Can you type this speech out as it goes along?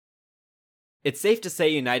It's safe to say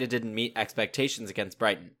United didn't meet expectations against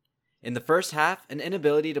Brighton. In the first half, an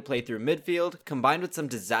inability to play through midfield, combined with some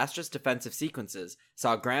disastrous defensive sequences,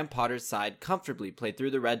 saw Graham Potter's side comfortably play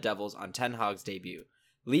through the Red Devils on Ten Hag's debut,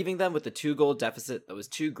 leaving them with a 2-goal deficit that was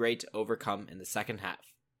too great to overcome in the second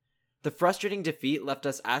half. The frustrating defeat left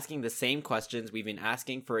us asking the same questions we've been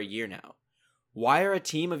asking for a year now. Why are a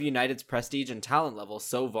team of United's prestige and talent level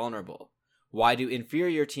so vulnerable? Why do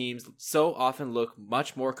inferior teams so often look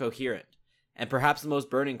much more coherent? And perhaps the most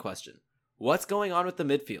burning question, what's going on with the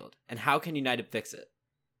midfield, and how can United fix it?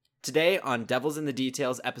 Today on Devils in the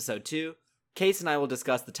Details Episode 2, Case and I will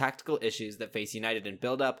discuss the tactical issues that face United in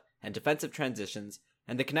build-up and defensive transitions,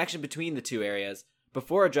 and the connection between the two areas,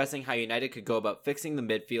 before addressing how United could go about fixing the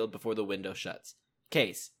midfield before the window shuts.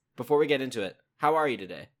 Case, before we get into it, how are you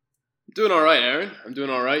today? I'm doing all right, Aaron. I'm doing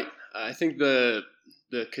all right. I think the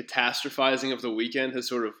catastrophizing of the weekend has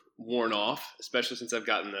sort of worn off, especially since I've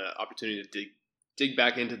gotten the opportunity to dig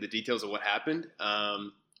back into the details of what happened.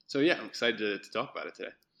 So yeah, I'm excited to talk about it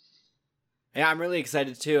today. Yeah, I'm really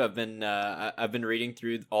excited too. I've been reading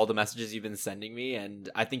through all the messages you've been sending me, and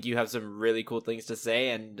I think you have some really cool things to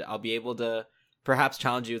say, and I'll be able to perhaps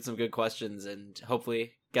challenge you with some good questions and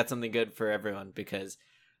hopefully get something good for everyone, because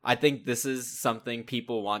I think this is something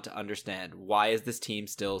people want to understand. Why is this team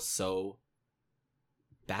still so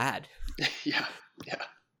bad? Yeah.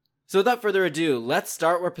 So without further ado, let's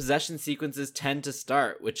start where possession sequences tend to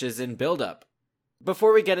start, which is in build-up.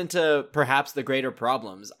 Before we get into perhaps the greater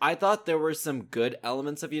problems, I thought there were some good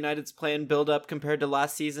elements of United's play in build-up compared to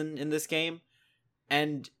last season in this game.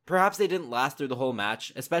 And perhaps they didn't last through the whole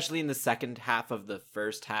match, especially in the second half of the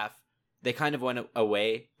first half. They kind of went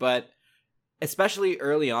away, but especially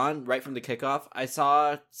early on, right from the kickoff, I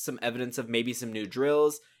saw some evidence of maybe some new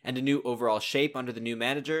drills and a new overall shape under the new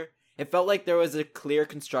manager. It felt like there was a clear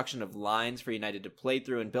construction of lines for United to play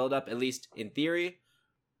through and build up, at least in theory.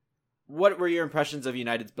 What were your impressions of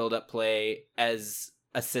United's build-up play as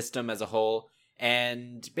a system as a whole?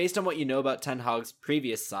 And based on what you know about Ten Hag's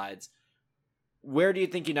previous sides, where do you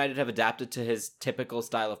think United have adapted to his typical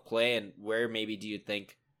style of play, and where maybe do you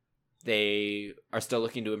think they are still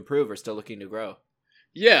looking to improve or still looking to grow?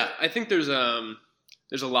 Yeah, I think there's a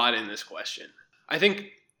lot in this question. I think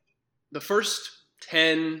the first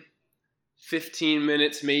 10, 15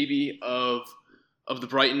 minutes maybe of the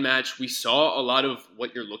Brighton match, we saw a lot of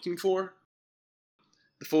what you're looking for.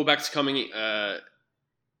 The fullbacks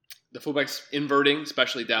inverting,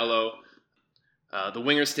 especially Dalot. The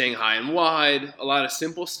wingers staying high and wide, a lot of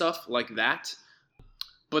simple stuff like that.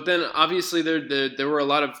 But then obviously there were a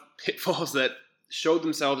lot of pitfalls that showed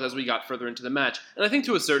themselves as we got further into the match. And I think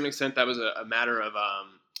to a certain extent that was a matter of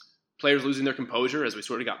players losing their composure as we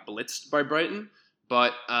sort of got blitzed by Brighton.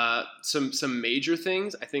 But some major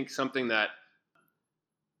things, I think something that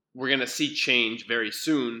we're going to see change very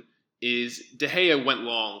soon is De Gea went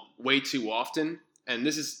long way too often. And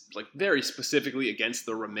this is like very specifically against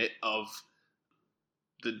the remit of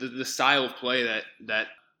the style of play that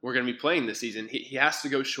we're going to be playing this season. He has to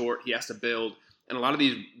go short. He has to build. And a lot of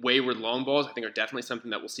these wayward long balls, I think, are definitely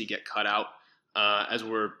something that we'll see get cut out as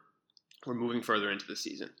we're moving further into the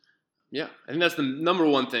season. Yeah, I think that's the number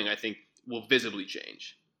one thing I think will visibly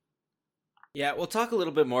change. Yeah, we'll talk a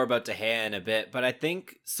little bit more about De Gea in a bit, but I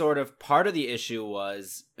think sort of part of the issue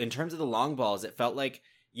was, in terms of the long balls, it felt like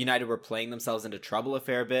United were playing themselves into trouble a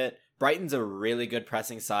fair bit. Brighton's a really good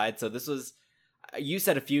pressing side, so this was, you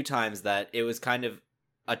said a few times that it was kind of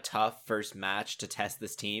a tough first match to test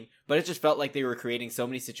this team, but it just felt like they were creating so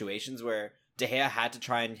many situations where De Gea had to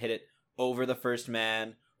try and hit it over the first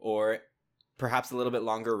man or perhaps a little bit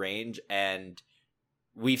longer range, and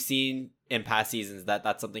we've seen in past seasons that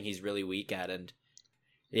that's something he's really weak at, and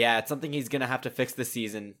yeah, it's something he's going to have to fix this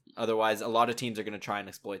season. Otherwise, a lot of teams are going to try and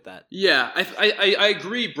exploit that. Yeah, I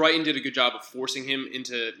agree Brighton did a good job of forcing him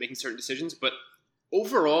into making certain decisions, but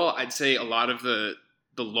overall, I'd say a lot of the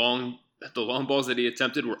long balls that he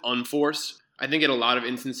attempted were unforced. I think in a lot of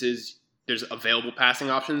instances, there's available passing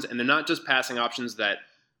options, and they're not just passing options that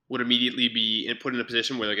would immediately be put in a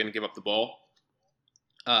position where they're going to give up the ball.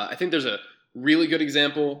 I think there's a really good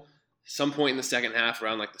example, some point in the second half,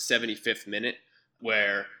 around like the 75th minute,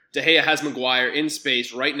 where De Gea has Maguire in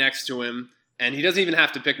space right next to him, and he doesn't even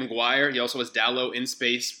have to pick Maguire. He also has Dalot in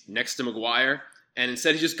space next to Maguire, and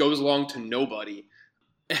instead he just goes along to nobody.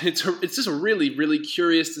 And it's just a really, really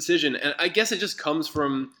curious decision, and I guess it just comes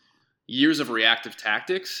from years of reactive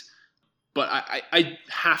tactics, but I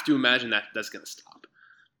have to imagine that that's going to stop.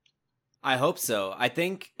 I hope so. I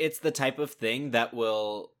think it's the type of thing that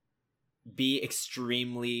will be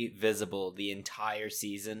extremely visible the entire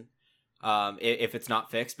season if it's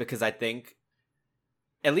not fixed, because I think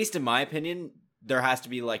at least in my opinion, there has to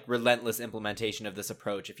be like relentless implementation of this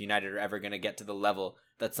approach if United are ever going to get to the level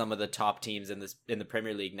that some of the top teams in the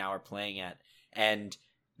Premier League now are playing at. And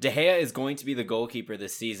De Gea is going to be the goalkeeper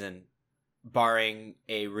this season, barring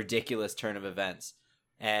a ridiculous turn of events.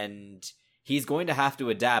 And he's going to have to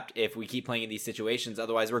adapt if we keep playing in these situations.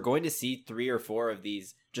 Otherwise, we're going to see 3 or 4 of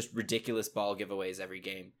these just ridiculous ball giveaways every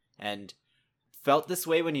game. And felt this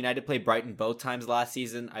way when United played Brighton both times last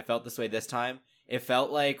season. I felt this way this time. It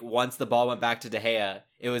felt like once the ball went back to De Gea,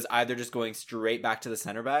 it was either just going straight back to the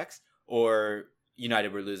center backs or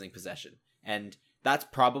United were losing possession. And that's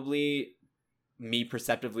probably me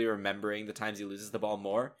perceptively remembering the times he loses the ball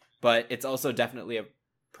more. But it's also definitely a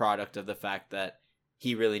product of the fact that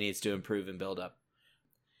he really needs to improve and build up.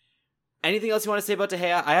 Anything else you want to say about De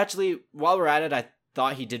Gea? I actually, while we're at it, I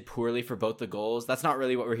thought he did poorly for both the goals. That's not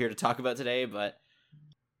really what we're here to talk about today, but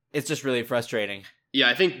it's just really frustrating. Yeah,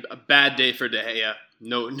 I think a bad day for De Gea.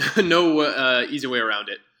 No, easy way around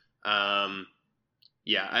it.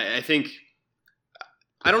 I think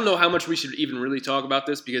I don't know how much we should even really talk about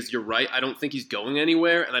this because you're right. I don't think he's going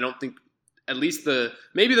anywhere, and I don't think at least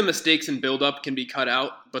maybe the mistakes in build-up can be cut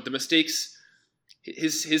out, but the mistakes,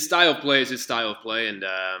 his style of play is his style of play, and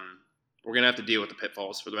we're gonna have to deal with the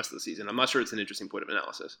pitfalls for the rest of the season. I'm not sure it's an interesting point of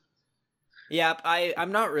analysis. Yeah,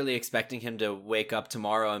 I'm not really expecting him to wake up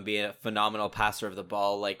tomorrow and be a phenomenal passer of the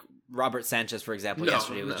ball like Robert Sanchez, for example,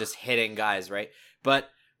 yesterday was just hitting guys, right? But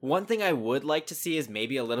one thing I would like to see is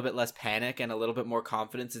maybe a little bit less panic and a little bit more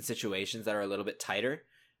confidence in situations that are a little bit tighter,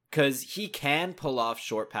 because he can pull off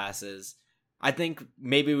short passes. I think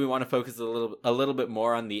maybe we want to focus a little bit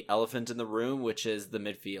more on the elephant in the room, which is the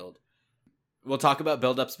midfield. We'll talk about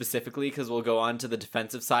build-up specifically because we'll go on to the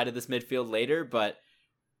defensive side of this midfield later, but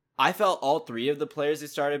I felt all 3 of the players who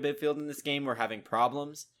started midfield in this game were having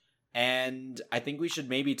problems, and I think we should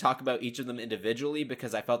maybe talk about each of them individually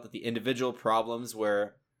because I felt that the individual problems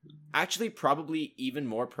were actually probably even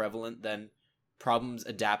more prevalent than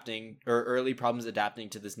early problems adapting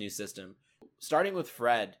to this new system. Starting with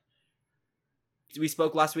Fred, we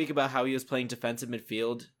spoke last week about how he was playing defensive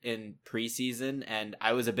midfield in preseason, and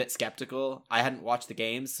I was a bit skeptical. I hadn't watched the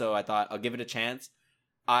games, so I thought I'll give it a chance.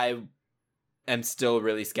 I am still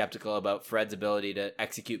really skeptical about Fred's ability to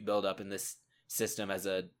execute build-up in this system as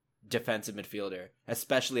a defensive midfielder,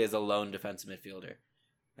 especially as a lone defensive midfielder.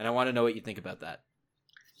 And I want to know what you think about that.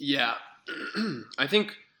 Yeah, I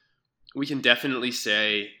think we can definitely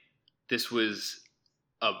say this was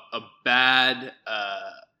a bad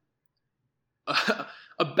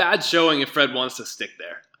a bad showing if Fred wants to stick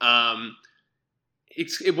there.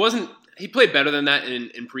 It wasn't. He played better than that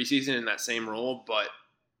in preseason in that same role, but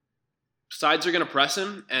sides are going to press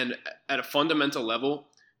him, and at a fundamental level,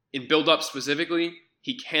 in build-up specifically,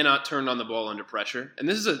 he cannot turn on the ball under pressure. And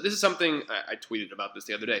this is something I tweeted about this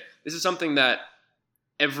the other day. This is something that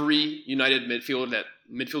every United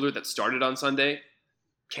midfielder that started on Sunday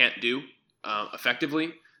can't do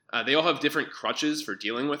effectively. They all have different crutches for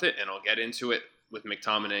dealing with it, and I'll get into it with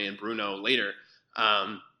McTominay and Bruno later.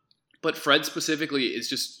 But Fred specifically is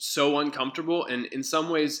just so uncomfortable, and in some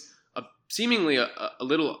ways, seemingly a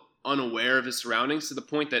little unaware of his surroundings to the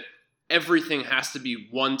point that everything has to be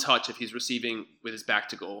one touch if he's receiving with his back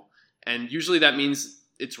to goal. And usually that means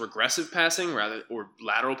it's regressive passing or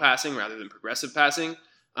lateral passing rather than progressive passing.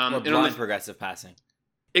 Or blind progressive passing.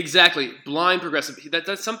 Exactly, blind progressive.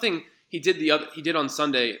 That's something he did on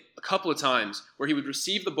Sunday a couple of times where he would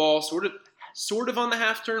receive the ball sort of on the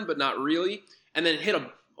half turn, but not really, and then hit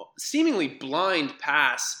a seemingly blind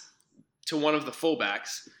pass to one of the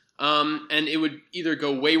fullbacks, and it would either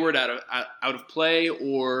go wayward out of play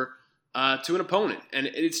or to an opponent, and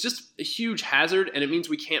it's just a huge hazard. And it means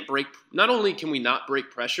we can't break. Not only can we not break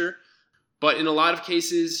pressure, but in a lot of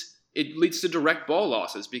cases it leads to direct ball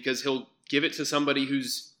losses because he'll give it to somebody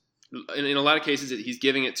who's, in a lot of cases, he's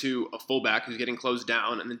giving it to a fullback who's getting closed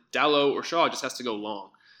down, and then Dalot or Shaw just has to go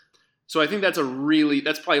long. So I think that's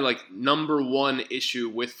probably like number one issue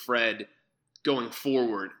with Fred going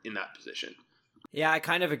forward in that position. Yeah, I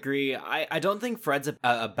kind of agree. I don't think Fred's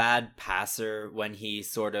a bad passer when he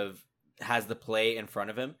sort of has the play in front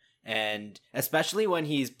of him, and especially when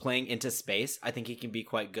he's playing into space, I think he can be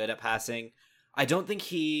quite good at passing. I don't think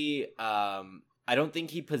he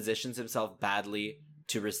positions himself badly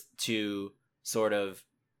to sort of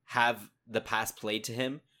have the pass played to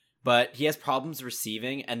him, but he has problems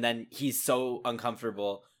receiving, and then he's so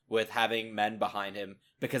uncomfortable with having men behind him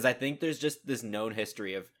because I think there's just this known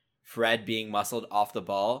history of Fred being muscled off the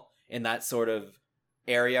ball in that sort of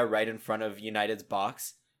area right in front of United's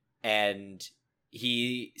box, and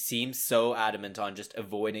he seems so adamant on just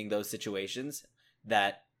avoiding those situations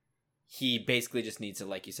that he basically just needs to,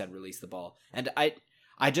 like you said, release the ball. And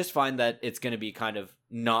I just find that it's going to be kind of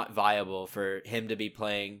not viable for him to be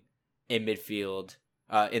playing in midfield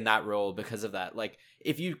in that role because of that. Like,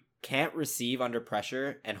 if you can't receive under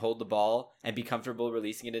pressure and hold the ball and be comfortable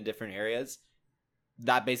releasing it in different areas,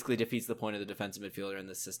 that basically defeats the point of the defensive midfielder in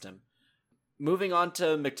this system. Moving on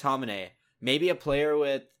to McTominay, maybe a player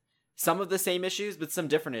with some of the same issues, but some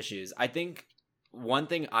different issues. I think one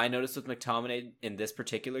thing I noticed with McTominay in this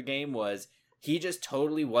particular game was he just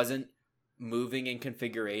totally wasn't moving in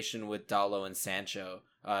configuration with Dalot and Sancho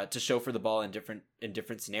to show for the ball in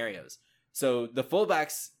different scenarios. So the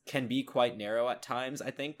fullbacks can be quite narrow at times,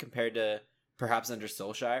 I think, compared to perhaps under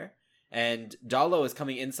Solskjaer. And Dalot is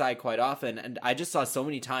coming inside quite often, and I just saw so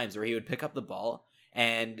many times where he would pick up the ball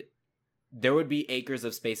and there would be acres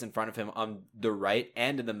of space in front of him on the right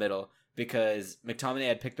and in the middle because McTominay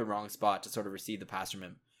had picked the wrong spot to sort of receive the pass from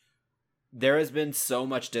him. There has been so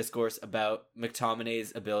much discourse about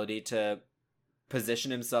McTominay's ability to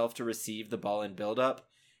position himself to receive the ball in build-up,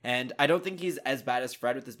 and I don't think he's as bad as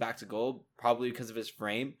Fred with his back to goal, probably because of his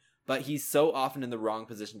frame, but he's so often in the wrong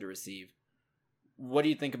position to receive. What do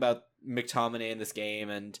you think about McTominay in this game?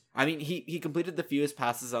 And I mean, he completed the fewest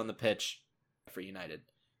passes on the pitch for United.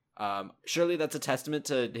 Surely that's a testament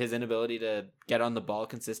to his inability to get on the ball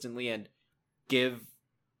consistently and give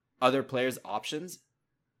other players options.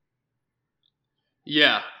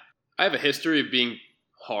 Yeah, I have a history of being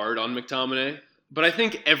hard on McTominay, but I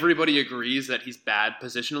think everybody agrees that he's bad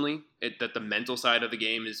positionally, that the mental side of the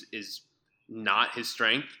game is not his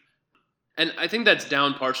strength. And I think that's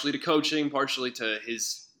down partially to coaching, partially to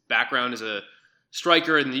his background as a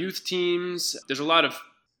striker in the youth teams. There's a lot of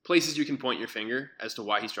places you can point your finger as to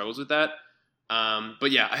why he struggles with that.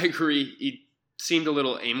 But yeah, I agree. He seemed a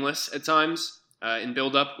little aimless at times in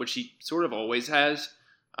build-up, which he sort of always has.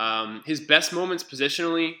 His best moments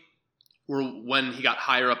positionally were when he got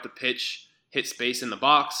higher up the pitch, hit space in the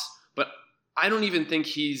box. But I don't even think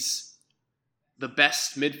he's the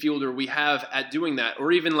best midfielder we have at doing that,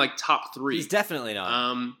 or even like top three. He's definitely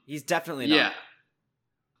not. He's definitely not. Yeah.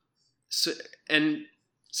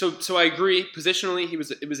 So I agree. Positionally,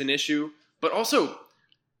 it was an issue, but also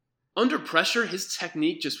under pressure, his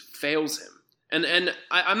technique just fails him. And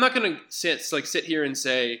I'm not going to sit here and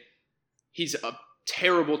say he's a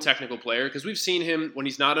terrible technical player, because we've seen him when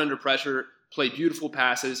he's not under pressure play beautiful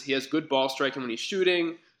passes. He has good ball striking when he's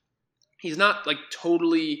shooting. He's not like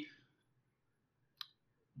totally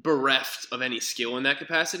bereft of any skill in that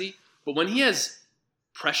capacity, but when he has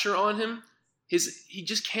pressure on him, he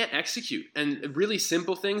just can't execute, and really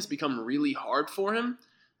simple things become really hard for him.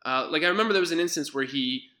 Like I remember there was an instance where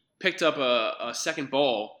he picked up a second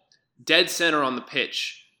ball dead center on the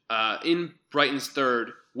pitch in Brighton's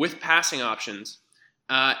third with passing options,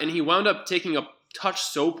 and he wound up taking a touch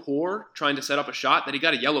so poor trying to set up a shot that he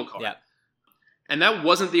got a yellow card. Yeah. And that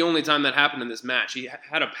wasn't the only time that happened in this match. He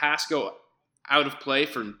had a pass go out of play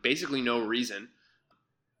for basically no reason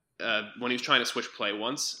when he was trying to switch play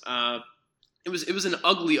once. It was an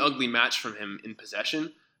ugly match from him in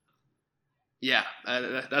possession. Yeah,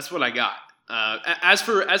 that's what I got. As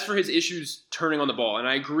for his issues turning on the ball, and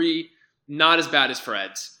I agree, not as bad as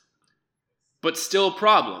Fred's, but still a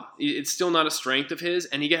problem. It's still not a strength of his,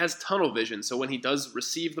 and he has tunnel vision. So when he does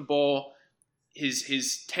receive the ball,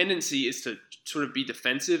 his tendency is to sort of be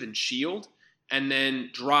defensive and shield, and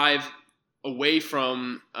then drive away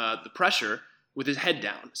from the pressure with his head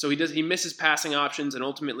down. So he misses passing options, and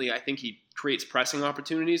ultimately I think he creates pressing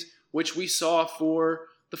opportunities, which we saw for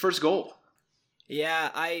the first goal. Yeah,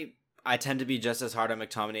 I tend to be just as hard on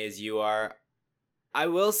McTominay as you are. I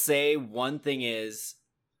will say one thing is,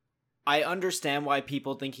 I understand why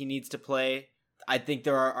people think he needs to play. I think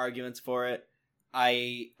there are arguments for it.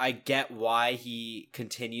 I get why he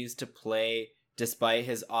continues to play despite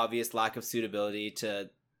his obvious lack of suitability to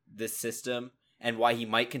this system, and why he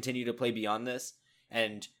might continue to play beyond this.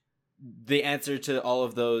 And the answer to all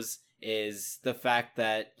of those is the fact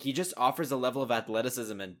that he just offers a level of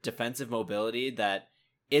athleticism and defensive mobility that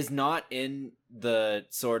is not in the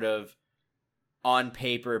sort of on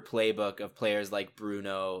paper playbook of players like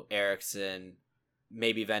Bruno, Eriksen,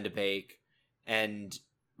 maybe Van de Beek, and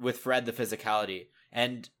with Fred, the physicality.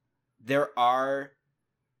 And there are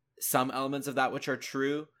some elements of that which are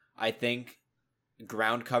true. I think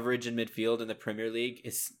ground coverage in midfield in the Premier League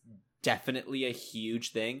is definitely a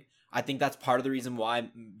huge thing. I think that's part of the reason why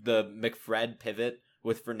the McFred pivot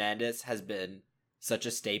with Fernandes has been such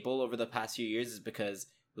a staple over the past few years, is because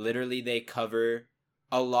literally they cover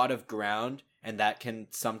a lot of ground, and that can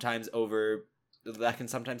sometimes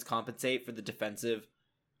compensate for the defensive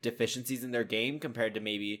deficiencies in their game compared to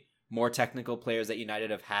maybe more technical players that United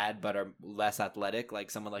have had but are less athletic, like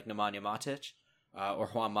someone like Nemanja Matic or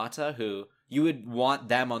Juan Mata, who you would want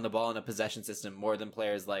them on the ball in a possession system more than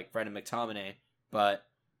players like Fred and McTominay, but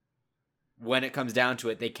when it comes down to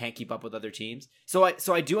it, they can't keep up with other teams. So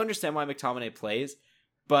I do understand why McTominay plays,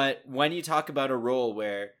 but when you talk about a role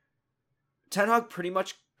where Ten Hag pretty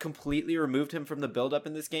much completely removed him from the build-up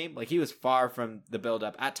in this game, like he was far from the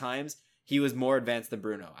build-up. At times, he was more advanced than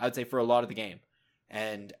Bruno, I would say, for a lot of the game.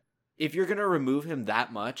 And if you're going to remove him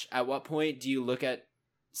that much, at what point do you look at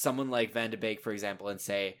someone like Van de Beek, for example, and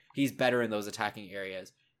say he's better in those attacking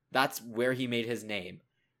areas? That's where he made his name.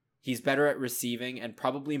 He's better at receiving and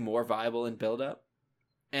probably more viable in build-up.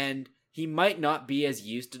 And he might not be as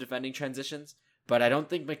used to defending transitions, but I don't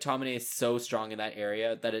think McTominay is so strong in that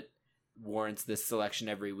area that it warrants this selection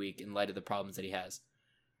every week in light of the problems that he has.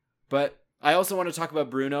 But I also want to talk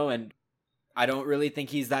about Bruno, and I don't really think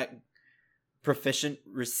he's that proficient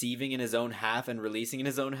receiving in his own half and releasing in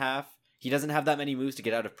his own half. He doesn't have that many moves to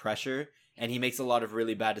get out of pressure, and he makes a lot of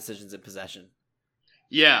really bad decisions in possession.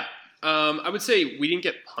 Yeah, I would say we didn't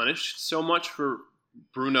get punished so much for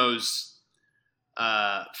Bruno's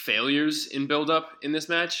failures in build-up in this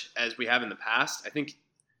match as we have in the past. I think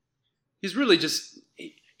he's really just...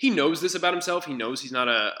 He knows this about himself. He knows he's not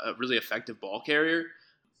a really effective ball carrier.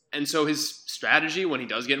 And so his strategy when he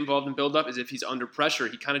does get involved in build-up is if he's under pressure,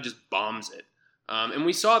 he kind of just bombs it. And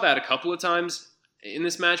we saw that a couple of times in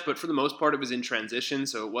this match, but for the most part it was in transition,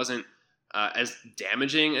 so it wasn't as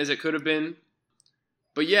damaging as it could have been.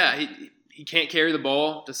 But yeah, he can't carry the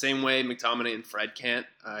ball the same way McTominay and Fred can't.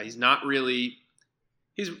 He's not really...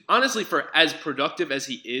 He's honestly, for as productive as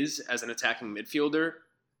he is as an attacking midfielder,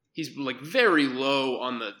 he's like very low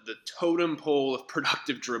on the totem pole of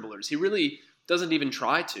productive dribblers. He really doesn't even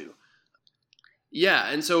try to.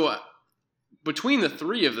 Yeah, and so between the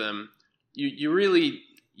three of them,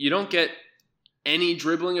 you don't get any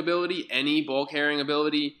dribbling ability, any ball carrying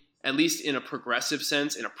ability, at least in a progressive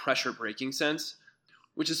sense, in a pressure breaking sense,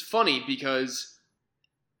 which is funny because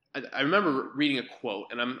I remember reading a quote,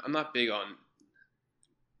 and I'm not big on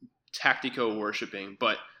tactico worshipping,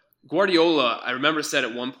 but Guardiola, I remember, said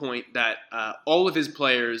at one point that all of his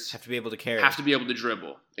players have to be able to carry, have to be able to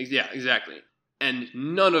dribble. Yeah, exactly. And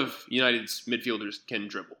none of United's midfielders can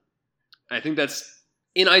dribble. And I think that's,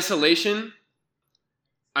 in isolation,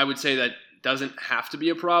 I would say that doesn't have to be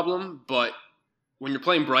a problem, but when you're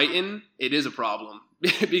playing Brighton, it is a problem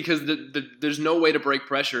because there's no way to break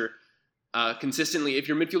pressure consistently if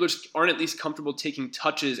your midfielders aren't at least comfortable taking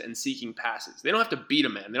touches and seeking passes. They don't have to beat a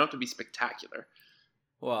man. They don't have to be spectacular.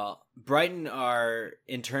 Well, Brighton are,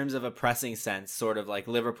 in terms of a pressing sense, sort of like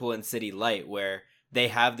Liverpool and City light, where they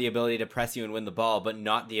have the ability to press you and win the ball, but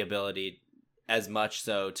not the ability as much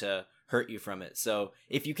so to hurt you from it. So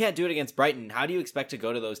if you can't do it against Brighton, how do you expect to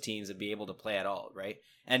go to those teams and be able to play at all, right?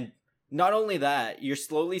 And not only that, you're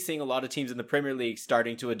slowly seeing a lot of teams in the Premier League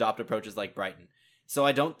starting to adopt approaches like Brighton. So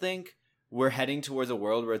I don't think we're heading towards a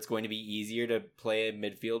world where it's going to be easier to play a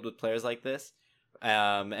midfield with players like this.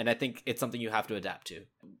 And I think it's something you have to adapt to.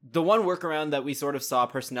 The one workaround that we sort of saw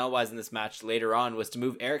personnel-wise in this match later on was to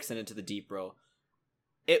move Eriksen into the deep role.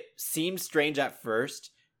 It seemed strange at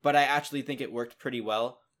first, but I actually think it worked pretty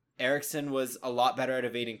well. Eriksen was a lot better at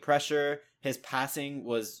evading pressure. His passing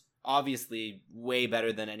was obviously way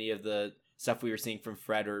better than any of the stuff we were seeing from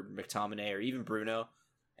Fred or McTominay or even Bruno.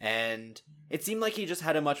 And it seemed like he just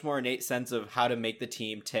had a much more innate sense of how to make the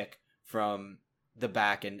team tick from the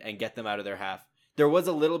back and get them out of their half. There was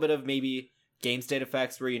a little bit of maybe game state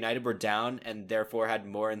effects where United were down and therefore had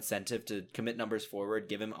more incentive to commit numbers forward,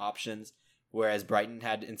 give him options, whereas Brighton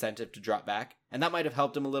had incentive to drop back. And that might have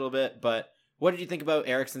helped him a little bit, but what did you think about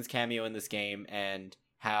Eriksen's cameo in this game and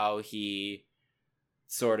how he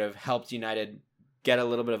sort of helped United get a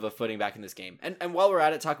little bit of a footing back in this game? And while we're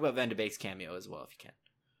at it, talk about Van de Beek's cameo as well, if you can.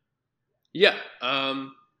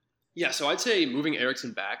 Yeah, so I'd say moving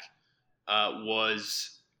Eriksen back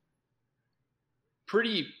was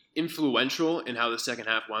pretty influential in how the second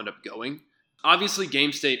half wound up going. Obviously,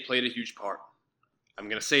 game state played a huge part. I'm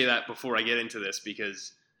going to say that before I get into this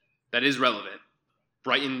because that is relevant.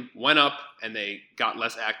 Brighton went up and they got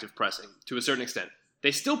less active pressing to a certain extent.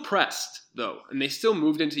 They still pressed, though, and they still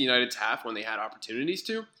moved into United's half when they had opportunities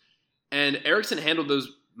to. And Eriksen handled those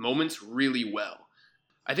moments really well.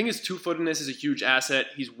 I think his two-footedness is a huge asset.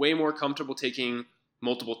 He's way more comfortable taking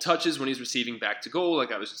multiple touches when he's receiving back to goal,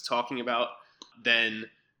 like I was just talking about, than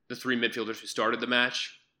the three midfielders who started the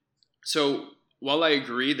match. So while I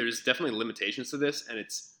agree there's definitely limitations to this, and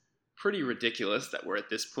it's pretty ridiculous that we're at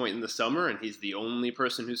this point in the summer and he's the only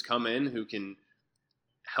person who's come in who can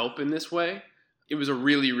help in this way, it was a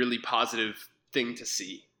really, really positive thing to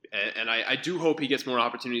see. And I do hope he gets more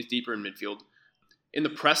opportunities deeper in midfield. In the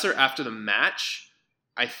presser after the match,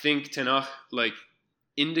 I think Ten Hag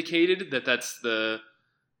indicated that that's the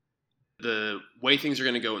way things are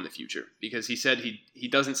going to go in the future, because he said he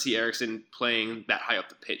doesn't see Eriksen playing that high up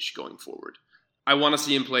the pitch going forward. I want to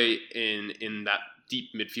see him play in that deep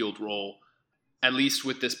midfield role, at least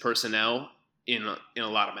with this personnel in a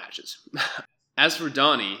lot of matches. As for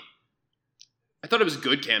Donny, I thought it was a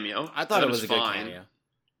good cameo. I thought it was a good cameo.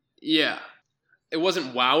 Yeah. It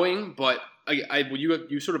wasn't wowing, but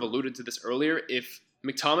you sort of alluded to this earlier. If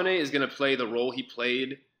McTominay is going to play the role he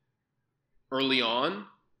played early on,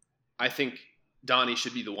 I think Donny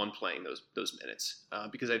should be the one playing those minutes,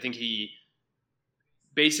 because I think he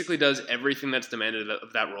basically does everything that's demanded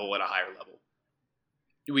of that role at a higher level.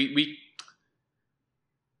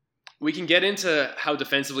 We can get into how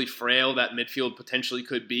defensively frail that midfield potentially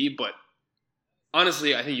could be, but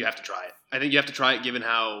honestly, I think you have to try it. I think you have to try it given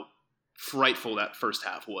how frightful that first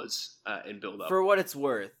half was in build-up. For what it's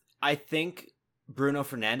worth, I think Bruno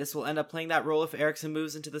Fernandes will end up playing that role if Eriksen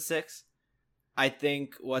moves into the 6. I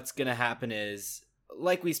think what's going to happen is,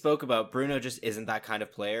 like we spoke about, Bruno just isn't that kind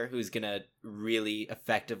of player who's going to really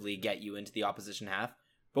effectively get you into the opposition half.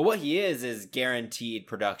 But what he is guaranteed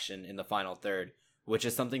production in the final third, which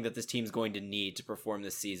is something that this team's going to need to perform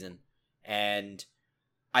this season. And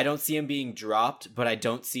I don't see him being dropped, but I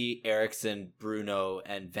don't see Eriksen, Bruno,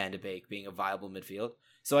 and Van de Beek being a viable midfield.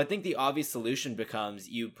 So I think the obvious solution becomes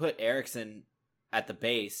you put Eriksen at the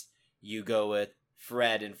base, you go with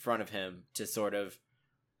Fred in front of him to sort of,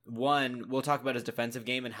 one, we'll talk about his defensive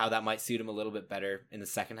game and how that might suit him a little bit better in the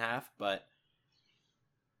second half, but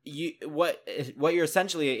what you're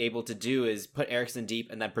essentially able to do is put Eriksen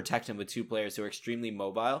deep and then protect him with two players who are extremely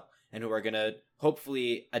mobile and who are going to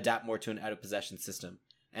hopefully adapt more to an out-of-possession system.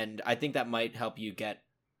 And I think that might help you get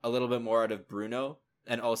a little bit more out of Bruno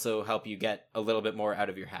and also help you get a little bit more out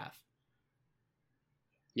of your half.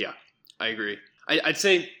 Yeah, I agree. I'd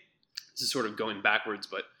say, this is sort of going backwards,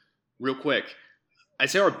 but real quick, I'd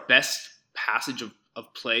say our best passage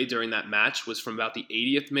of play during that match was from about the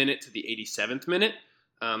 80th minute to the 87th minute.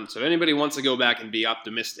 So if anybody wants to go back and be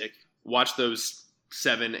optimistic, watch those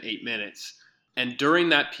 7-8 minutes. And during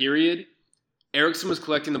that period, Eriksen was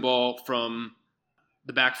collecting the ball from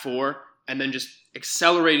the back four and then just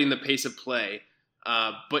accelerating the pace of play,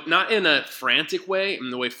 but not in a frantic way, in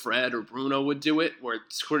the way Fred or Bruno would do it, where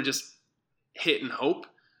it's sort of just hit and hope.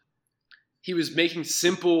 He was making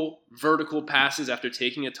simple vertical passes after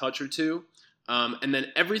taking a touch or two, and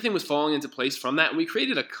then everything was falling into place from that. And we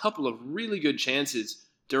created a couple of really good chances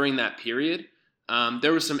during that period.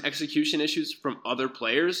 There were some execution issues from other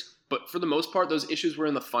players, but for the most part, those issues were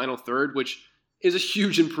in the final third, which is a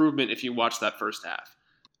huge improvement if you watch that first half.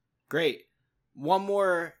 Great. One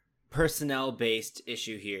more personnel-based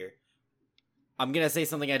issue here. I'm going to say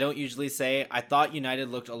something I don't usually say. I thought United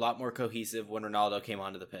looked a lot more cohesive when Ronaldo came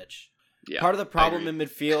onto the pitch. Yeah, part of the problem in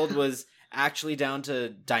midfield was actually down to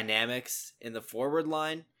dynamics in the forward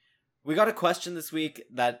line. We got a question this week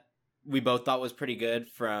that we both thought was pretty good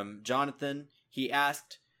from Jonathan. He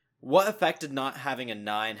asked, what effect did not having a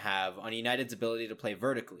 9 have on United's ability to play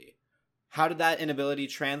vertically? How did that inability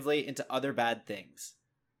translate into other bad things?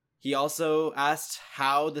 He also asked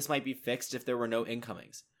how this might be fixed if there were no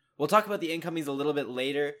incomings. We'll talk about the incomings a little bit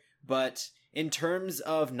later, but in terms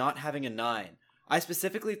of not having a 9, I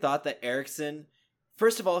specifically thought that Eriksen,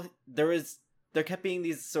 first of all, there kept being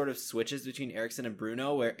these sort of switches between Eriksen and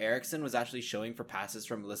Bruno, where Eriksen was actually showing for passes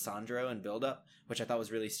from Lissandro and Buildup, which I thought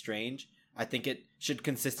was really strange. I think it should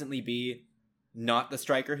consistently be not the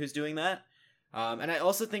striker who's doing that. And I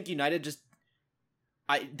also think United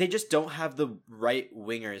they just don't have the right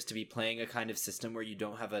wingers to be playing a kind of system where you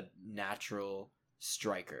don't have a natural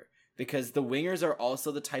striker. Because the wingers are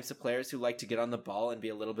also the types of players who like to get on the ball and be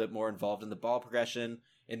a little bit more involved in the ball progression,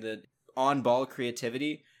 in the on-ball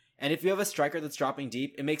creativity. And if you have a striker that's dropping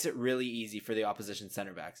deep, it makes it really easy for the opposition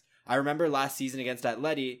center backs. I remember last season against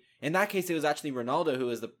Atleti, in that case it was actually Ronaldo who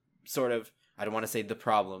was the sort of, I don't want to say the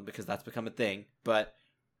problem because that's become a thing, but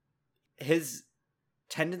his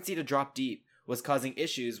tendency to drop deep was causing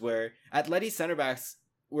issues where Atleti center backs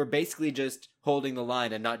were basically just holding the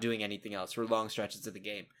line and not doing anything else for long stretches of the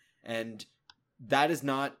game. And that is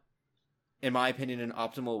not, in my opinion, an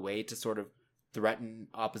optimal way to sort of threaten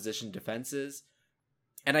opposition defenses.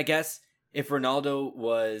 And I guess if Ronaldo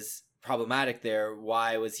was problematic there,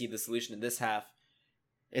 why was he the solution in this half?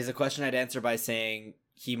 Is a question I'd answer by saying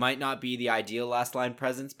he might not be the ideal last line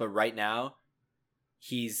presence, but right now,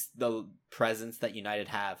 he's the presence that United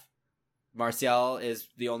have. Martial is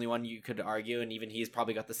the only one you could argue, and even he's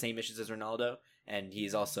probably got the same issues as Ronaldo, and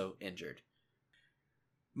he's also injured.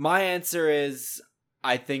 My answer is,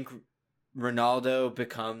 I think Ronaldo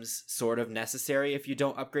becomes sort of necessary if you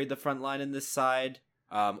don't upgrade the front line in this side,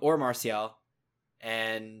 or Martial.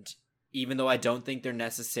 And even though I don't think they're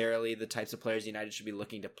necessarily the types of players United should be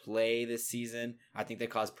looking to play this season, I think they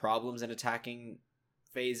cause problems in attacking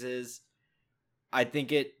phases. I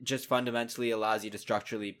think it just fundamentally allows you to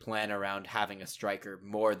structurally plan around having a striker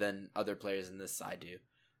more than other players in this side do.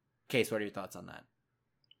 Case, what are your thoughts on that?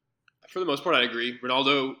 For the most part, I agree.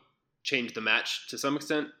 Ronaldo changed the match to some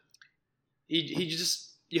extent.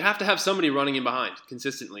 You have to have somebody running in behind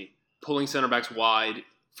consistently, pulling center backs wide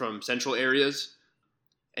from central areas.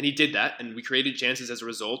 And he did that, and we created chances as a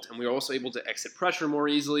result, and we were also able to exit pressure more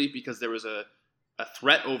easily because there was a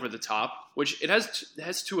threat over the top, which it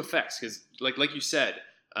has two effects. Because, like you said,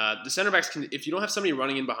 the center backs can, if you don't have somebody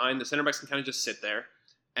running in behind, the center backs can kind of just sit there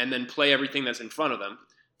and then play everything that's in front of them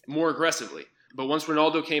more aggressively. But once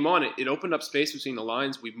Ronaldo came on, it opened up space between the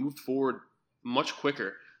lines. We moved forward much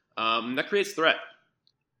quicker. That creates threat.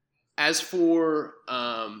 As for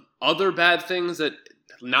other bad things that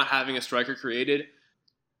not having a striker created,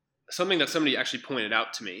 something that somebody actually pointed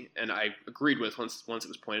out to me, and I agreed with once it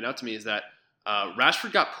was pointed out to me, is that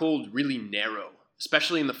Rashford got pulled really narrow,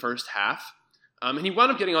 especially in the first half. And he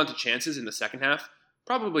wound up getting onto chances in the second half,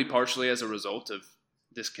 probably partially as a result of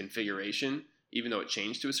this configuration, even though it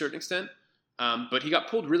changed to a certain extent. But he got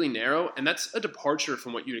pulled really narrow, and that's a departure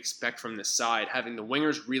from what you'd expect from this side, having the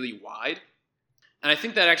wingers really wide. And I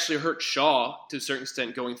think that actually hurt Shaw to a certain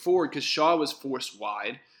extent going forward, because Shaw was forced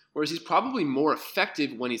wide, whereas he's probably more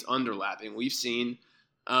effective when he's underlapping. We've seen,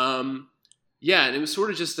 and it was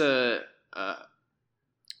sort of just a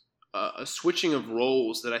switching of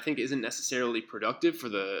roles that I think isn't necessarily productive for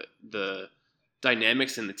the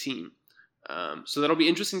dynamics in the team. So that'll be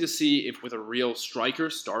interesting to see if with a real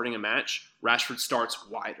striker starting a match, Rashford starts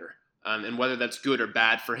wider, and whether that's good or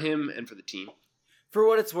bad for him and for the team. For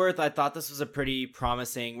what it's worth, I thought this was a pretty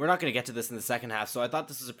promising... We're not going to get to this in the second half, so I thought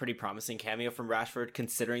this was a pretty promising cameo from Rashford,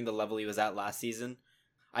 considering the level he was at last season.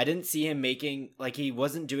 I didn't see him making... he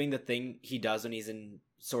wasn't doing the thing he does when he's in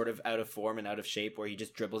sort of out of form and out of shape, where he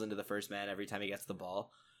just dribbles into the first man every time he gets the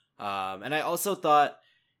ball. And I also thought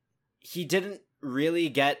he didn't really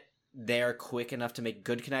get there quick enough to make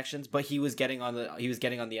good connections, but he was getting on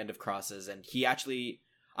the end of crosses, and he actually...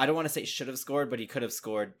 I don't want to say should have scored, but he could have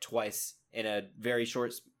scored twice in a very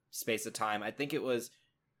short space of time. I think it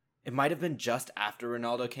might have been just after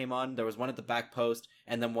Ronaldo came on. There was one at the back post,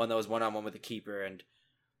 and then one that was one-on-one with the keeper. And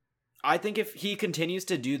I think if he continues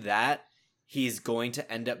to do that, he's going to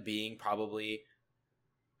end up being probably,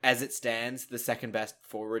 as it stands, the second best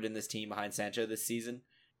forward in this team behind Sancho this season.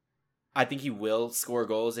 I think he will score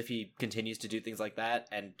goals if he continues to do things like that,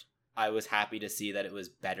 and I was happy to see that it was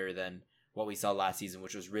better than what we saw last season,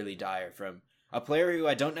 which was really dire from a player who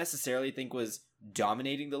I don't necessarily think was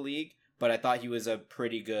dominating the league, but I thought he was a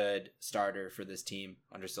pretty good starter for this team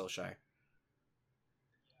under Solskjaer.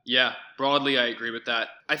 Yeah, broadly I agree with that.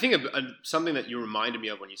 I think something that you reminded me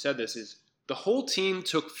of when you said this is the whole team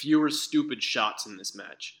took fewer stupid shots in this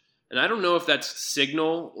match. And I don't know if that's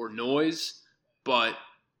signal or noise, but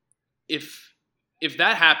if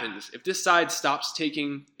that happens, if this side stops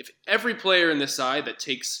taking, if every player in this side that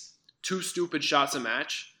takes 2 stupid shots a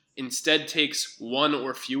match instead takes 1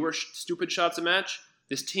 or fewer stupid shots a match,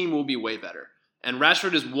 this team will be way better. And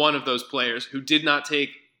Rashford is one of those players who did not take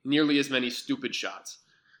nearly as many stupid shots.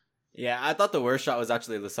 Yeah, I thought the worst shot was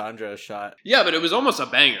actually Lissandro's shot. Yeah, but it was almost a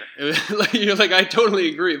banger. It was I totally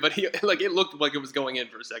agree, but it looked like it was going in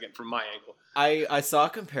for a second from my angle. I saw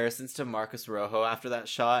comparisons to Marcus Rojo after that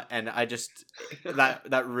shot, and I just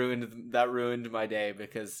that ruined my day,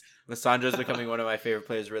 because Lissandro's becoming one of my favorite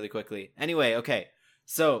players really quickly. Anyway, okay,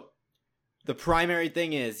 so the primary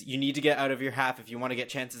thing is you need to get out of your half if you want to get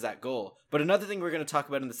chances at goal. But another thing we're going to talk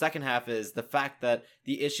about in the second half is the fact that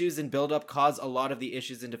the issues in build-up cause a lot of the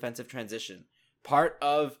issues in defensive transition. Part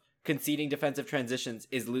of conceding defensive transitions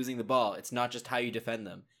is losing the ball. It's not just how you defend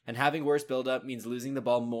them. And having worse build-up means losing the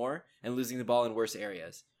ball more and losing the ball in worse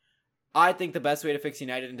areas. I think the best way to fix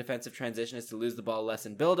United in defensive transition is to lose the ball less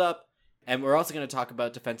in build-up. And we're also going to talk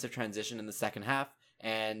about defensive transition in the second half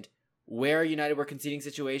and where United were conceding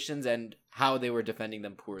situations and how they were defending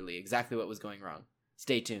them poorly. Exactly what was going wrong.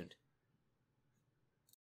 Stay tuned.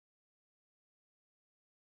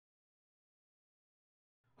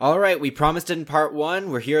 All right, we promised it in part 1.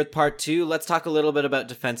 We're here with part 2. Let's talk a little bit about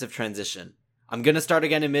defensive transition. I'm going to start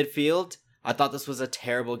again in midfield. I thought this was a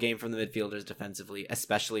terrible game from the midfielders defensively,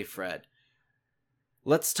 especially Fred.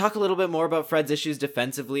 Let's talk a little bit more about Fred's issues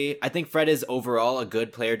defensively. I think Fred is overall a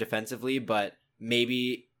good player defensively, but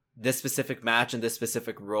maybe this specific match and this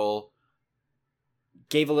specific role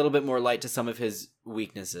gave a little bit more light to some of his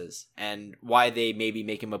weaknesses and why they maybe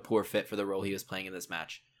make him a poor fit for the role he was playing in this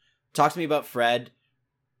match. Talk to me about Fred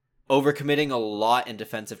overcommitting a lot in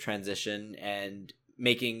defensive transition and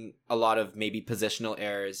making a lot of maybe positional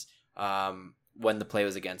errors when the play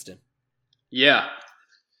was against him. Yeah,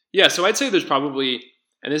 so I'd say there's probably,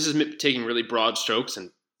 and this is taking really broad strokes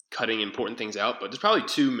and cutting important things out, but there's probably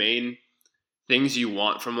two main things you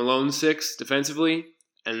want from a lone six defensively,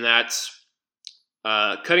 and that's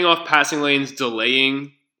cutting off passing lanes,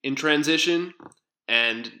 delaying in transition,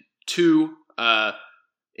 and two,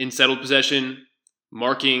 in settled possession,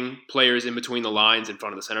 marking players in between the lines in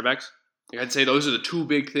front of the center backs. I'd say those are the two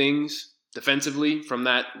big things defensively from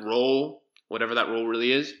that role, whatever that role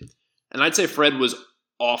really is. And I'd say Fred was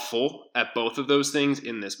awful at both of those things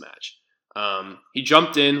in this match. He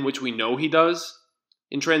jumped in, which we know he does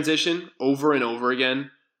in transition over and over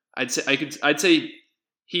again. I'd say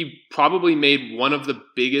he probably made one of the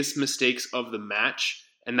biggest mistakes of the match,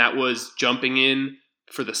 and that was jumping in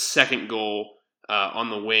for the second goal on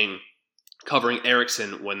the wing, covering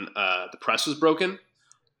Eriksen when the press was broken.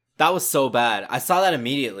 That was so bad. I saw that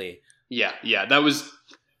immediately. Yeah, that was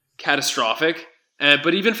catastrophic.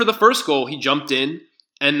 But even for the first goal, he jumped in,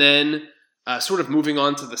 and then sort of moving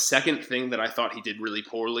on to the second thing that I thought he did really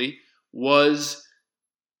poorly was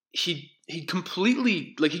he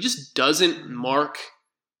completely, like, he just doesn't mark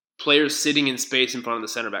players sitting in space in front of the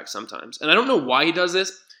center back sometimes. And I don't know why he does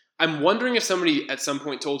this. I'm wondering if somebody at some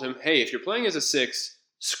point told him, hey, if you're playing as a six,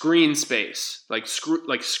 screen space, like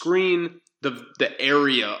screen the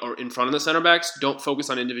area or in front of the center backs. Don't focus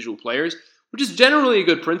on individual players, which is generally a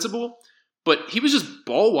good principle. But he was just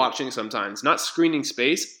ball watching sometimes, not screening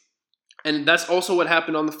space. And that's also what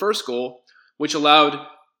happened on the first goal, which allowed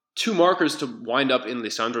two markers to wind up in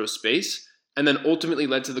Lisandro's space, and then ultimately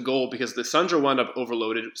led to the goal because Lisandro wound up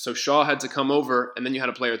overloaded, so Shaw had to come over, and then you had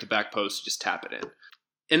a player at the back post just tap it in.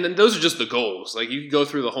 And then those are just the goals. Like, you could go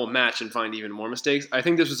through the whole match and find even more mistakes. I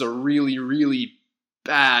think this was a really, really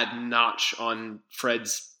bad notch on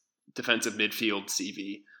Fred's defensive midfield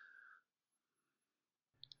CV.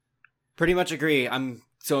 Pretty much agree.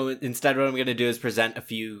 So instead what I'm going to do is present a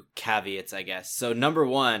few caveats, I guess. So number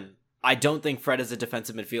one, I don't think Fred is a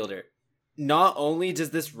defensive midfielder. Not only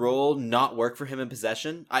does this role not work for him in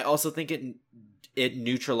possession, I also think it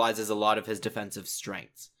neutralizes a lot of his defensive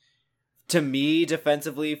strengths. To me,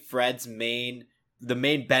 defensively, the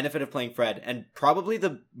main benefit of playing Fred, and probably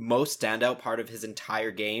the most standout part of his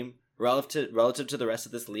entire game relative to the rest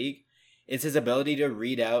of this league, is his ability to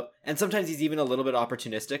read out, and sometimes he's even a little bit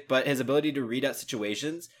opportunistic, but his ability to read out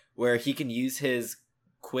situations where he can use his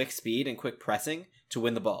quick speed and quick pressing to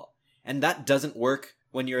win the ball. And that doesn't work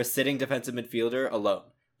when you're a sitting defensive midfielder alone.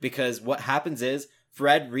 Because what happens is,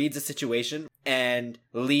 Fred reads a situation and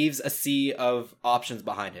leaves a sea of options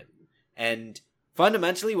behind him. And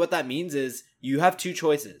fundamentally what that means is, you have two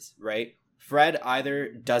choices, right? Fred either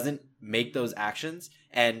doesn't make those actions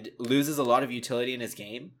and loses a lot of utility in his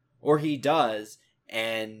game, or he does,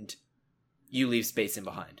 and you leave space in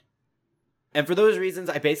behind. And for those reasons,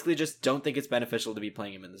 I basically just don't think it's beneficial to be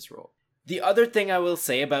playing him in this role. The other thing I will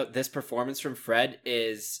say about this performance from Fred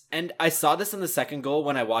is, and I saw this in the second goal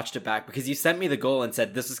when I watched it back, because you sent me the goal and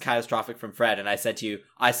said, this was catastrophic from Fred, and I said to you,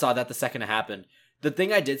 I saw that the second it happened. The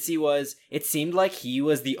thing I did see was, it seemed like he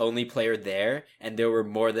was the only player there, and there were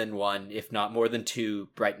more than one, if not more than two,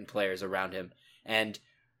 Brighton players around him. And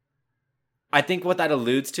I think what that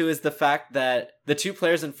alludes to is the fact that the two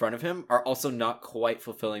players in front of him are also not quite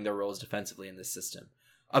fulfilling their roles defensively in this system.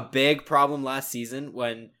 A big problem last season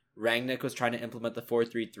when Rangnick was trying to implement the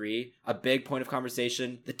 4-3-3, a big point of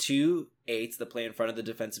conversation, the two eights that play in front of the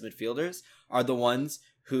defensive midfielders are the ones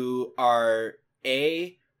who are,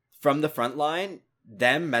 from the front line,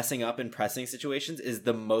 them messing up in pressing situations is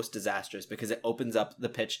the most disastrous because it opens up the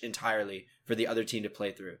pitch entirely for the other team to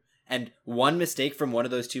play through. And one mistake from one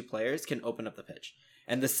of those two players can open up the pitch.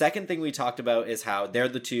 And the second thing we talked about is how they're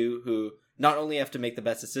the two who not only have to make the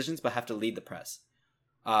best decisions, but have to lead the press.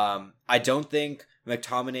 I don't think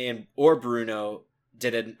McTominay or Bruno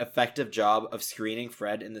did an effective job of screening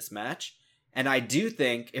Fred in this match. And I do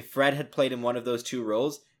think if Fred had played in one of those two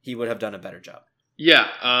roles, he would have done a better job. Yeah,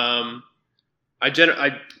 I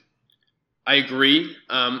agree.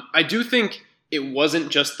 I do think it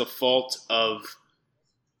wasn't just the fault of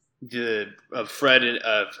Fred and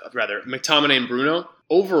McTominay and Bruno.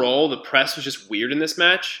 Overall, the press was just weird in this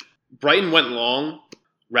match. Brighton went long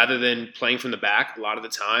rather than playing from the back a lot of the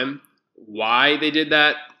time. Why they did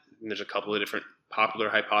that, there's a couple of different popular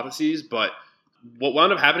hypotheses, but what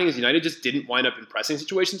wound up happening is United just didn't wind up in pressing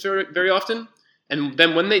situations very, very often. And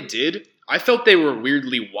then when they did, I felt they were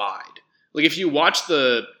weirdly wide. Like if you watch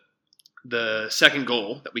the second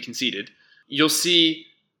goal that we conceded, you'll see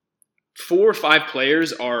 4 or 5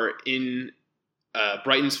 players are in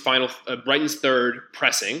Brighton's third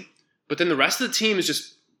pressing, but then the rest of the team is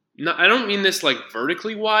just not, I don't mean this like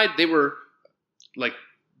vertically wide. They were like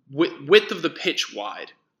width of the pitch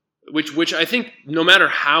wide, which I think no matter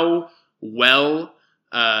how well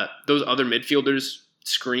those other midfielders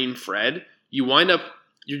screen Fred, you wind up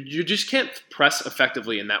you just can't press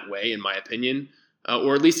effectively in that way, in my opinion,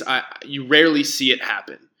 or at least you rarely see it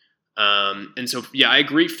happen. And so, yeah, I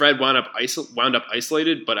agree. Fred wound up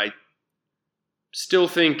isolated, but I still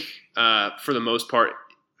think, for the most part,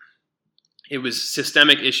 it was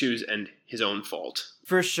systemic issues and his own fault.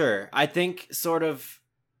 For sure. I think sort of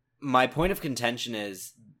my point of contention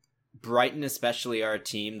is Brighton especially are a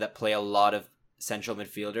team that play a lot of central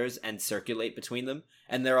midfielders and circulate between them.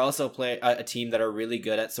 And they're also a team that are really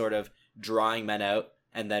good at sort of drawing men out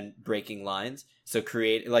and then breaking lines. So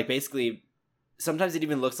basically, sometimes it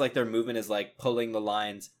even looks like their movement is like pulling the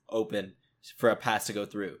lines open for a pass to go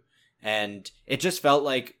through. And it just felt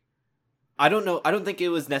like, I don't think it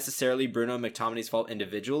was necessarily Bruno McTominay's fault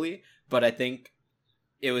individually, but I think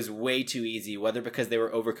it was way too easy, whether because they were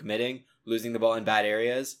overcommitting, losing the ball in bad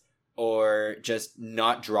areas, or just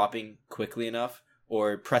not dropping quickly enough,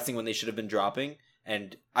 or pressing when they should have been dropping.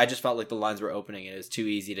 And I just felt like the lines were opening, and it was too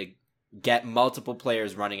easy to get multiple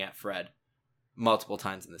players running at Fred multiple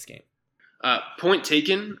times in this game. Point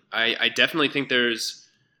taken. I definitely think there's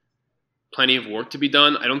plenty of work to be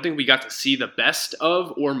done. I don't think we got to see the best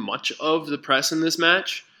of or much of the press in this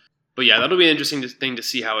match. But yeah, that'll be an interesting thing to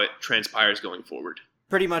see how it transpires going forward.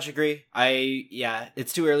 Pretty much agree.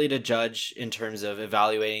 It's too early to judge in terms of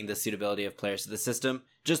evaluating the suitability of players to the system.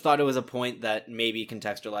 Just thought it was a point that maybe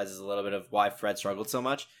contextualizes a little bit of why Fred struggled so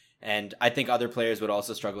much. And I think other players would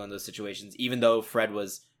also struggle in those situations, even though Fred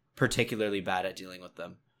was particularly bad at dealing with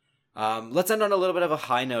them. Let's end on a little bit of a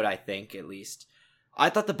high note, I think, at least. I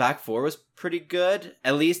thought the back four was pretty good.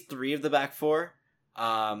 At least 3 of the back 4.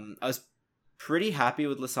 I was pretty happy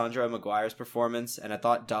with Lissandro Maguire's performance, and I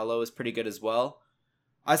thought Dalot was pretty good as well.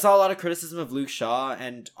 I saw a lot of criticism of Luke Shaw,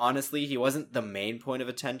 and honestly, he wasn't the main point of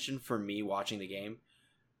attention for me watching the game.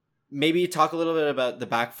 Maybe talk a little bit about the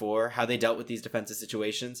back 4, how they dealt with these defensive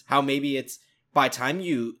situations, how maybe it's, by the time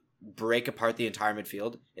you break apart the entire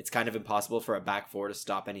midfield, it's kind of impossible for a back 4 to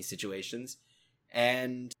stop any situations.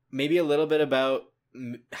 And maybe a little bit about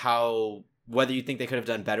how, whether you think they could have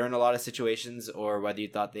done better in a lot of situations, or whether you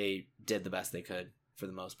thought they did the best they could for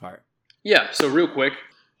the most part. Yeah, so real quick,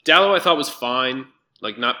 Dalot I thought was fine,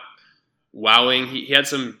 like not wowing. He had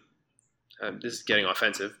some, this is getting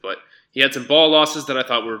offensive, but he had some ball losses that I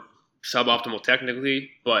thought were suboptimal technically,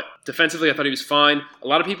 but defensively I thought he was fine. A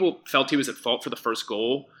lot of people felt he was at fault for the first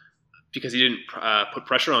goal because he didn't put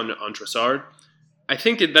pressure on Trossard. I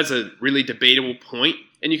think that's a really debatable point,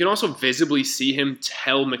 and you can also visibly see him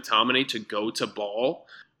tell McTominay to go to ball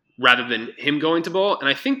rather than him going to ball, and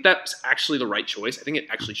I think that's actually the right choice. I think it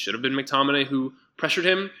actually should have been McTominay who pressured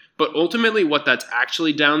him, but ultimately what that's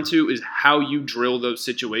actually down to is how you drill those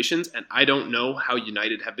situations, and I don't know how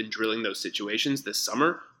United have been drilling those situations this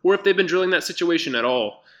summer, or if they've been drilling that situation at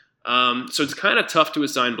all. So it's kind of tough to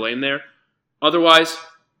assign blame there. Otherwise,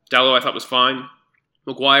 Dalot I thought was fine.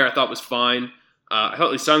 Maguire I thought was fine. I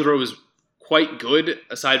thought Lissandro was quite good,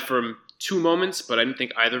 aside from 2 moments, but I didn't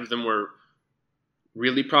think either of them were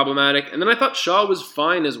really problematic. And then I thought Shaw was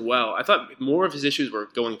fine as well. I thought more of his issues were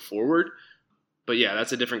going forward. But yeah,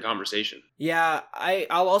 that's a different conversation. Yeah,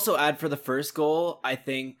 I'll also add for the first goal, I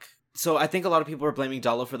think a lot of people are blaming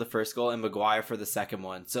Dalot for the first goal and Maguire for the second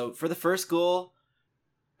one. So for the first goal,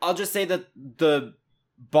 I'll just say that the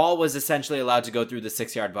ball was essentially allowed to go through the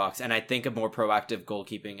 6-yard box, and I think a more proactive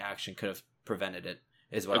goalkeeping action could have prevented it,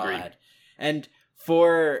 is what Agreed. I'll add. And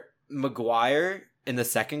for Maguire in the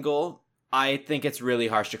second goal, I think it's really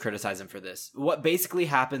harsh to criticize him for this. What basically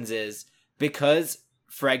happens is, because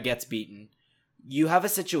Fred gets beaten, you have a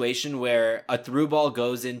situation where a through ball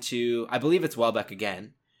goes into, I believe it's Welbeck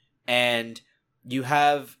again, and you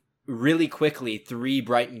have really quickly 3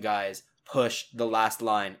 Brighton guys push the last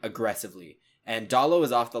line aggressively. And Dalot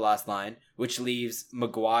is off the last line, which leaves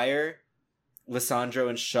Maguire, Lissandro,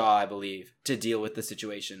 and Shaw, I believe, to deal with the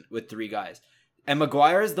situation with 3 guys. And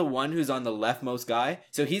Maguire is the one who's on the leftmost guy,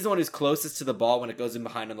 so he's the one who's closest to the ball when it goes in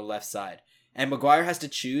behind on the left side. And Maguire has to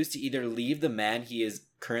choose to either leave the man he is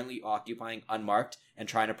currently occupying unmarked and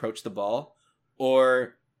try and approach the ball,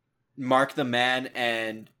 or mark the man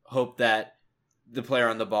and hope that the player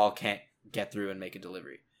on the ball can't get through and make a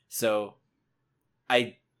delivery. So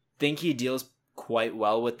I think he deals quite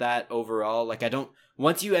well with that overall. Like,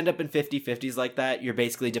 once you end up in 50-50s like that, you're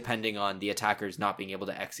basically depending on the attackers not being able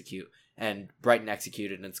to execute, and Brighton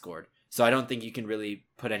executed and scored. So I don't think you can really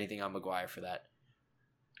put anything on Maguire for that.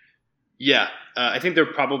 Yeah, I think there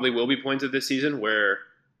probably will be points of this season where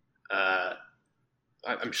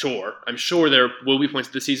I'm sure there will be points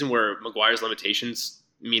of this season where Maguire's limitations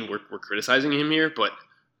mean we're criticizing him here, but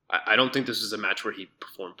I don't think this is a match where he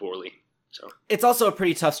performed poorly. So it's also a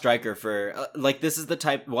pretty tough striker for this is the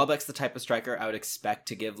type Welbeck's the type of striker I would expect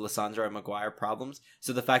to give Lissandro and Maguire problems.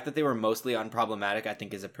 So the fact that they were mostly unproblematic, I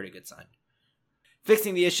think, is a pretty good sign.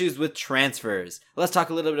 Fixing the issues with transfers. Let's talk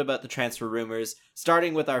a little bit about the transfer rumors,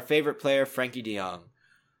 starting with our favorite player, Frenkie de Jong.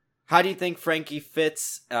 How do you think Frenkie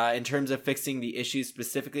fits in terms of fixing the issues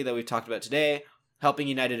specifically that we've talked about today, helping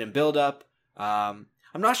United in build-up? I'm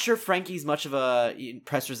not sure Frankie's much of a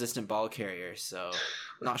press-resistant ball carrier, so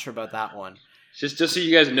not sure about that one. Just so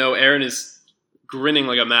you guys know, Aaron is grinning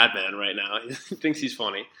like a madman right now. He thinks he's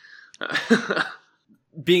funny.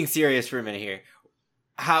 Being serious for a minute here,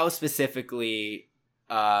 how specifically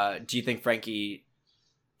do you think Frenkie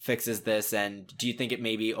fixes this, and do you think it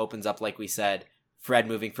maybe opens up, like we said, Fred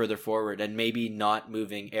moving further forward and maybe not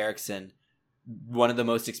moving Eriksen, one of the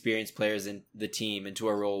most experienced players in the team, into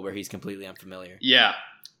a role where he's completely unfamiliar? Yeah,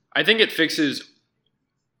 I think it fixes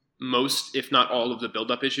most, if not all, of the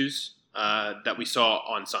build-up issues that we saw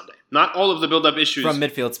on Sunday. Not all of the build-up issues. From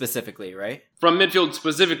midfield specifically, right? From midfield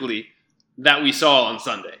specifically that we saw on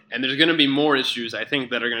Sunday. And there's going to be more issues, I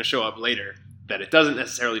think, that are going to show up later that it doesn't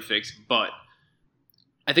necessarily fix, but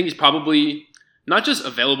I think he's probably not just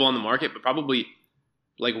available on the market, but probably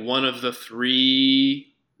like one of the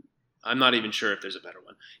three. I'm not even sure if there's a better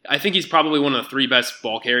one. I think he's probably one of the three best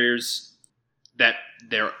ball carriers that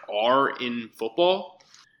there are in football.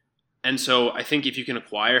 And so I think if you can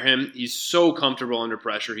acquire him, he's so comfortable under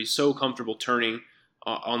pressure. He's so comfortable turning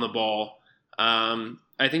on the ball.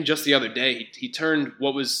 I think just the other day, he turned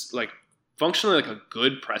what was like functionally like a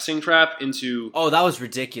good pressing trap into... Oh, that was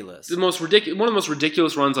ridiculous. One of the most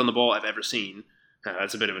ridiculous runs on the ball I've ever seen.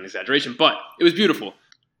 That's a bit of an exaggeration, but it was beautiful.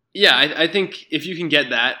 Yeah, I think if you can get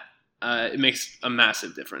that, it makes a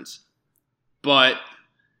massive difference. But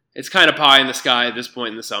it's kind of pie in the sky at this point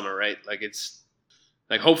in the summer, right?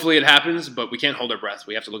 Hopefully it happens, but we can't hold our breath.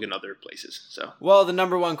 We have to look in other places. So, well, the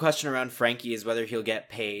number one question around Frenkie is whether he'll get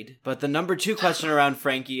paid. But the number two question around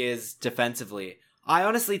Frenkie is defensively. I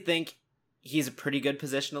honestly think he's pretty good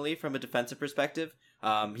positionally from a defensive perspective.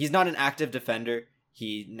 He's not an active defender.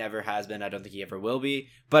 He never has been. I don't think he ever will be.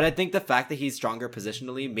 But I think the fact that he's stronger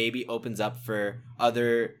positionally maybe opens up for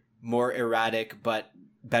other more erratic but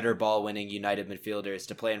better ball-winning United midfielders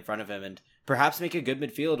to play in front of him and perhaps make a good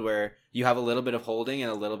midfield where you have a little bit of holding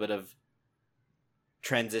and a little bit of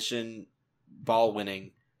transition ball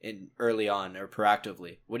winning in early on or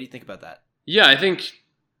proactively. What do you think about that? Yeah, I think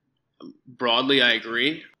broadly I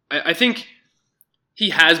agree. I think he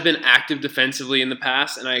has been active defensively in the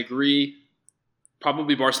past, and I agree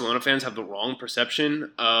probably Barcelona fans have the wrong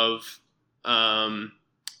perception of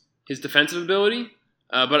his defensive ability.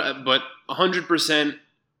 But 100%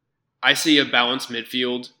 I see a balanced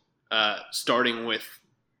midfield starting with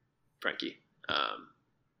Frenkie.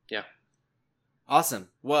 Yeah. Awesome.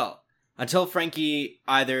 Well, until Frenkie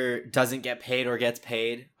either doesn't get paid or gets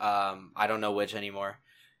paid, I don't know which anymore,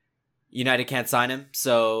 United can't sign him.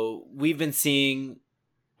 So we've been seeing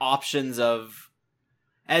options of,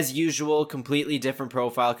 as usual, completely different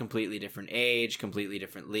profile, completely different age, completely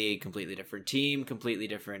different league, completely different team, completely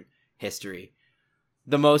different history.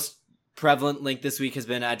 The most prevalent link this week has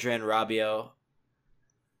been Adrien Rabiot.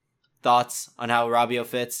 Thoughts on how Rabiot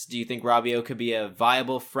fits? Do you think Rabiot could be a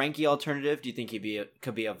viable Frenkie alternative? Do you think he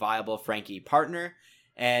could be a viable Frenkie partner?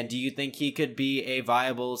 And do you think he could be a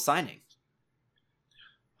viable signing?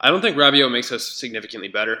 I don't think Rabiot makes us significantly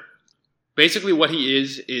better. Basically what he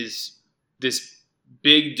is this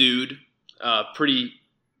big dude, pretty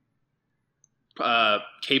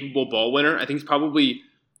capable ball winner. I think he's probably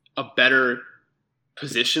a better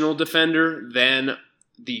positional defender than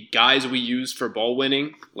the guys we use for ball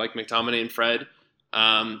winning, like McTominay and Fred.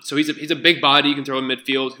 So he's a big body you can throw in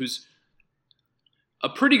midfield who's a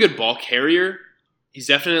pretty good ball carrier. He's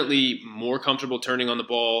definitely more comfortable turning on the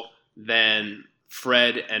ball than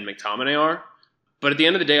Fred and McTominay are. But at the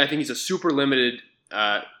end of the day, I think he's a super limited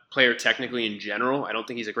player technically in general. I don't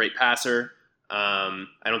think he's a great passer. I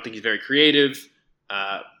don't think he's very creative.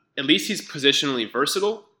 At least he's positionally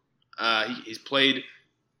versatile. He's played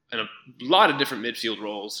in a lot of different midfield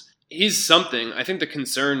roles. He's something. I think the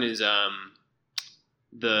concern is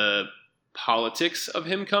the politics of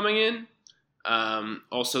him coming in.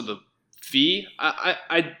 Also the fee.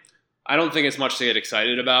 I don't think it's much to get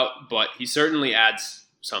excited about, but he certainly adds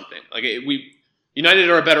something. Like United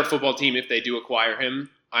are a better football team if they do acquire him.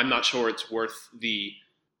 I'm not sure it's worth the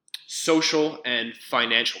social and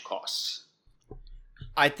financial costs.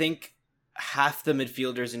 I think half the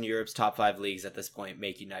midfielders in Europe's top 5 leagues at this point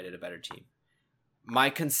make United a better team. My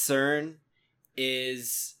concern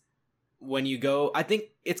is when you go, I think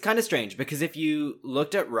it's kind of strange because if you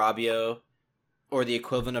looked at Rabiot or the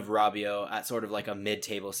equivalent of Rabiot at sort of like a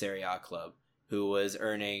mid-table Serie A club who was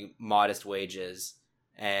earning modest wages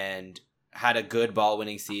and had a good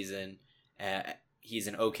ball-winning season, he's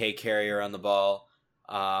an okay carrier on the ball.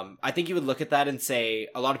 I think you would look at that and say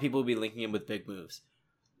a lot of people would be linking him with big moves.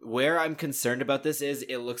 Where I'm concerned about this is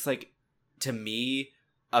it looks like, to me,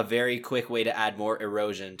 a very quick way to add more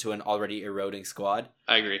erosion to an already eroding squad.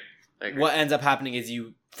 I agree. What ends up happening is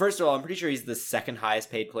first of all, I'm pretty sure he's the second highest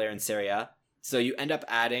paid player in Serie A. So you end up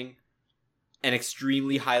adding an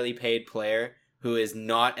extremely highly paid player who is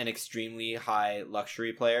not an extremely high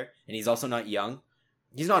luxury player. And he's also not young.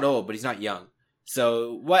 He's not old, but he's not young.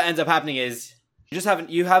 So what ends up happening is you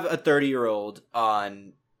have a 30-year-old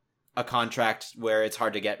on a contract where it's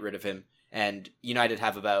hard to get rid of him. And United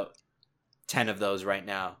have about 10 of those right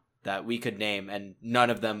now that we could name, and none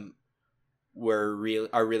of them are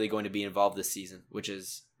really going to be involved this season, which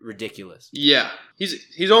is ridiculous. Yeah,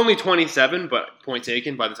 he's only 27, but point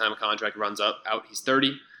taken. By the time a contract runs out, he's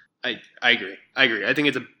 30. I agree. I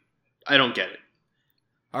think I don't get it.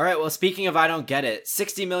 All right, well, speaking of I don't get it,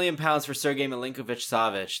 £60 million for Sergej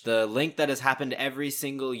Milinkovic-Savic, the link that has happened every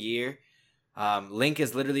single year. Link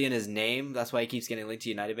is literally in his name. That's why he keeps getting linked to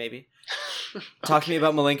United, maybe. Okay. Talk to me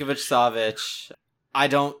about Milinkovic-Savic. I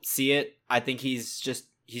don't see it. I think he's just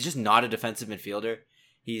not a defensive midfielder.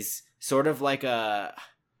 He's sort of like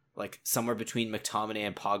somewhere between McTominay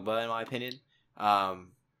and Pogba, in my opinion. I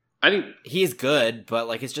think he's good, but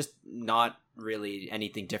it's just not really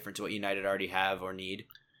anything different to what United already have or need.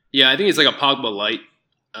 Yeah, I think it's like a Pogba light.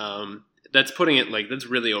 That's putting it that's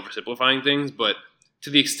really oversimplifying things, but to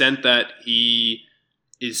the extent that he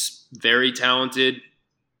is very talented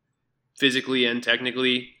physically and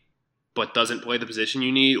technically, but doesn't play the position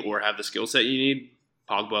you need or have the skill set you need,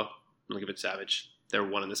 Pogba, Milinkovic-Savic, they're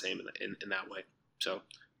one and the same in that way. So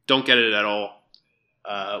don't get it at all.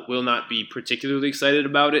 Will not be particularly excited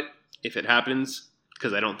about it if it happens,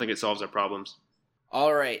 because I don't think it solves our problems.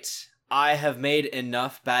 All right. I have made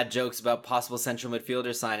enough bad jokes about possible central midfielder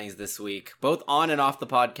signings this week, both on and off the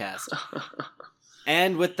podcast.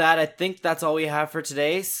 And with that, I think that's all we have for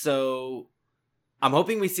today. So I'm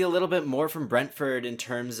hoping we see a little bit more from Brentford in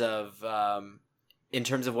terms of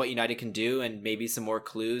what United can do, and maybe some more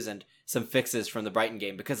clues and some fixes from the Brighton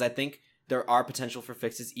game, because I think there are potential for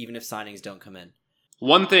fixes even if signings don't come in.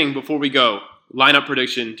 One thing before we go, lineup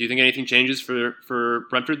prediction. Do you think anything changes for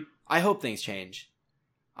Brentford? I hope things change.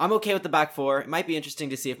 I'm okay with the back four. It might be interesting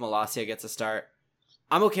to see if Malacia gets a start.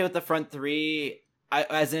 I'm okay with the front three,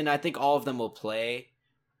 I think all of them will play,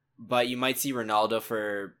 but you might see Ronaldo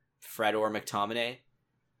for Fred or McTominay.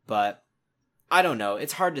 But I don't know.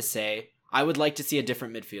 It's hard to say. I would like to see a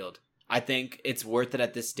different midfield. I think it's worth it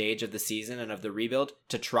at this stage of the season and of the rebuild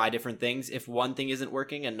to try different things if one thing isn't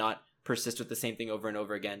working, and not persist with the same thing over and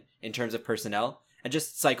over again in terms of personnel, and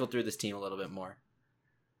just cycle through this team a little bit more.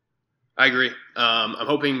 I agree. I'm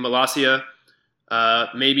hoping Malacia,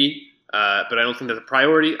 maybe, but I don't think that's a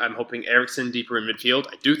priority. I'm hoping Eriksen deeper in midfield.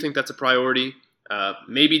 I do think that's a priority.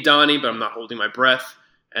 Maybe Donny, but I'm not holding my breath.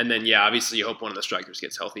 And then, yeah, obviously you hope one of the strikers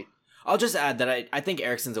gets healthy. I'll just add that I think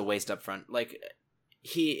Eriksen's a waste up front.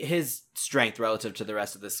 His strength relative to the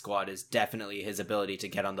rest of this squad is definitely his ability to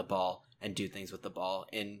get on the ball and do things with the ball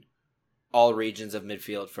in all regions of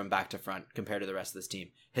midfield from back to front compared to the rest of this team.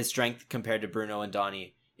 His strength compared to Bruno and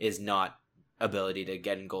Donny is not ability to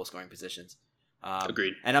get in goal scoring positions.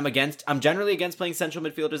 Agreed. And I'm generally against playing central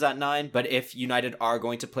midfielders at 9, but if United are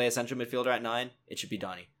going to play a central midfielder at 9, it should be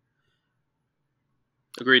Donny.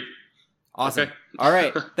 Agreed. Awesome. Okay. All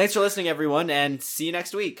right. Thanks for listening, everyone, and see you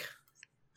next week.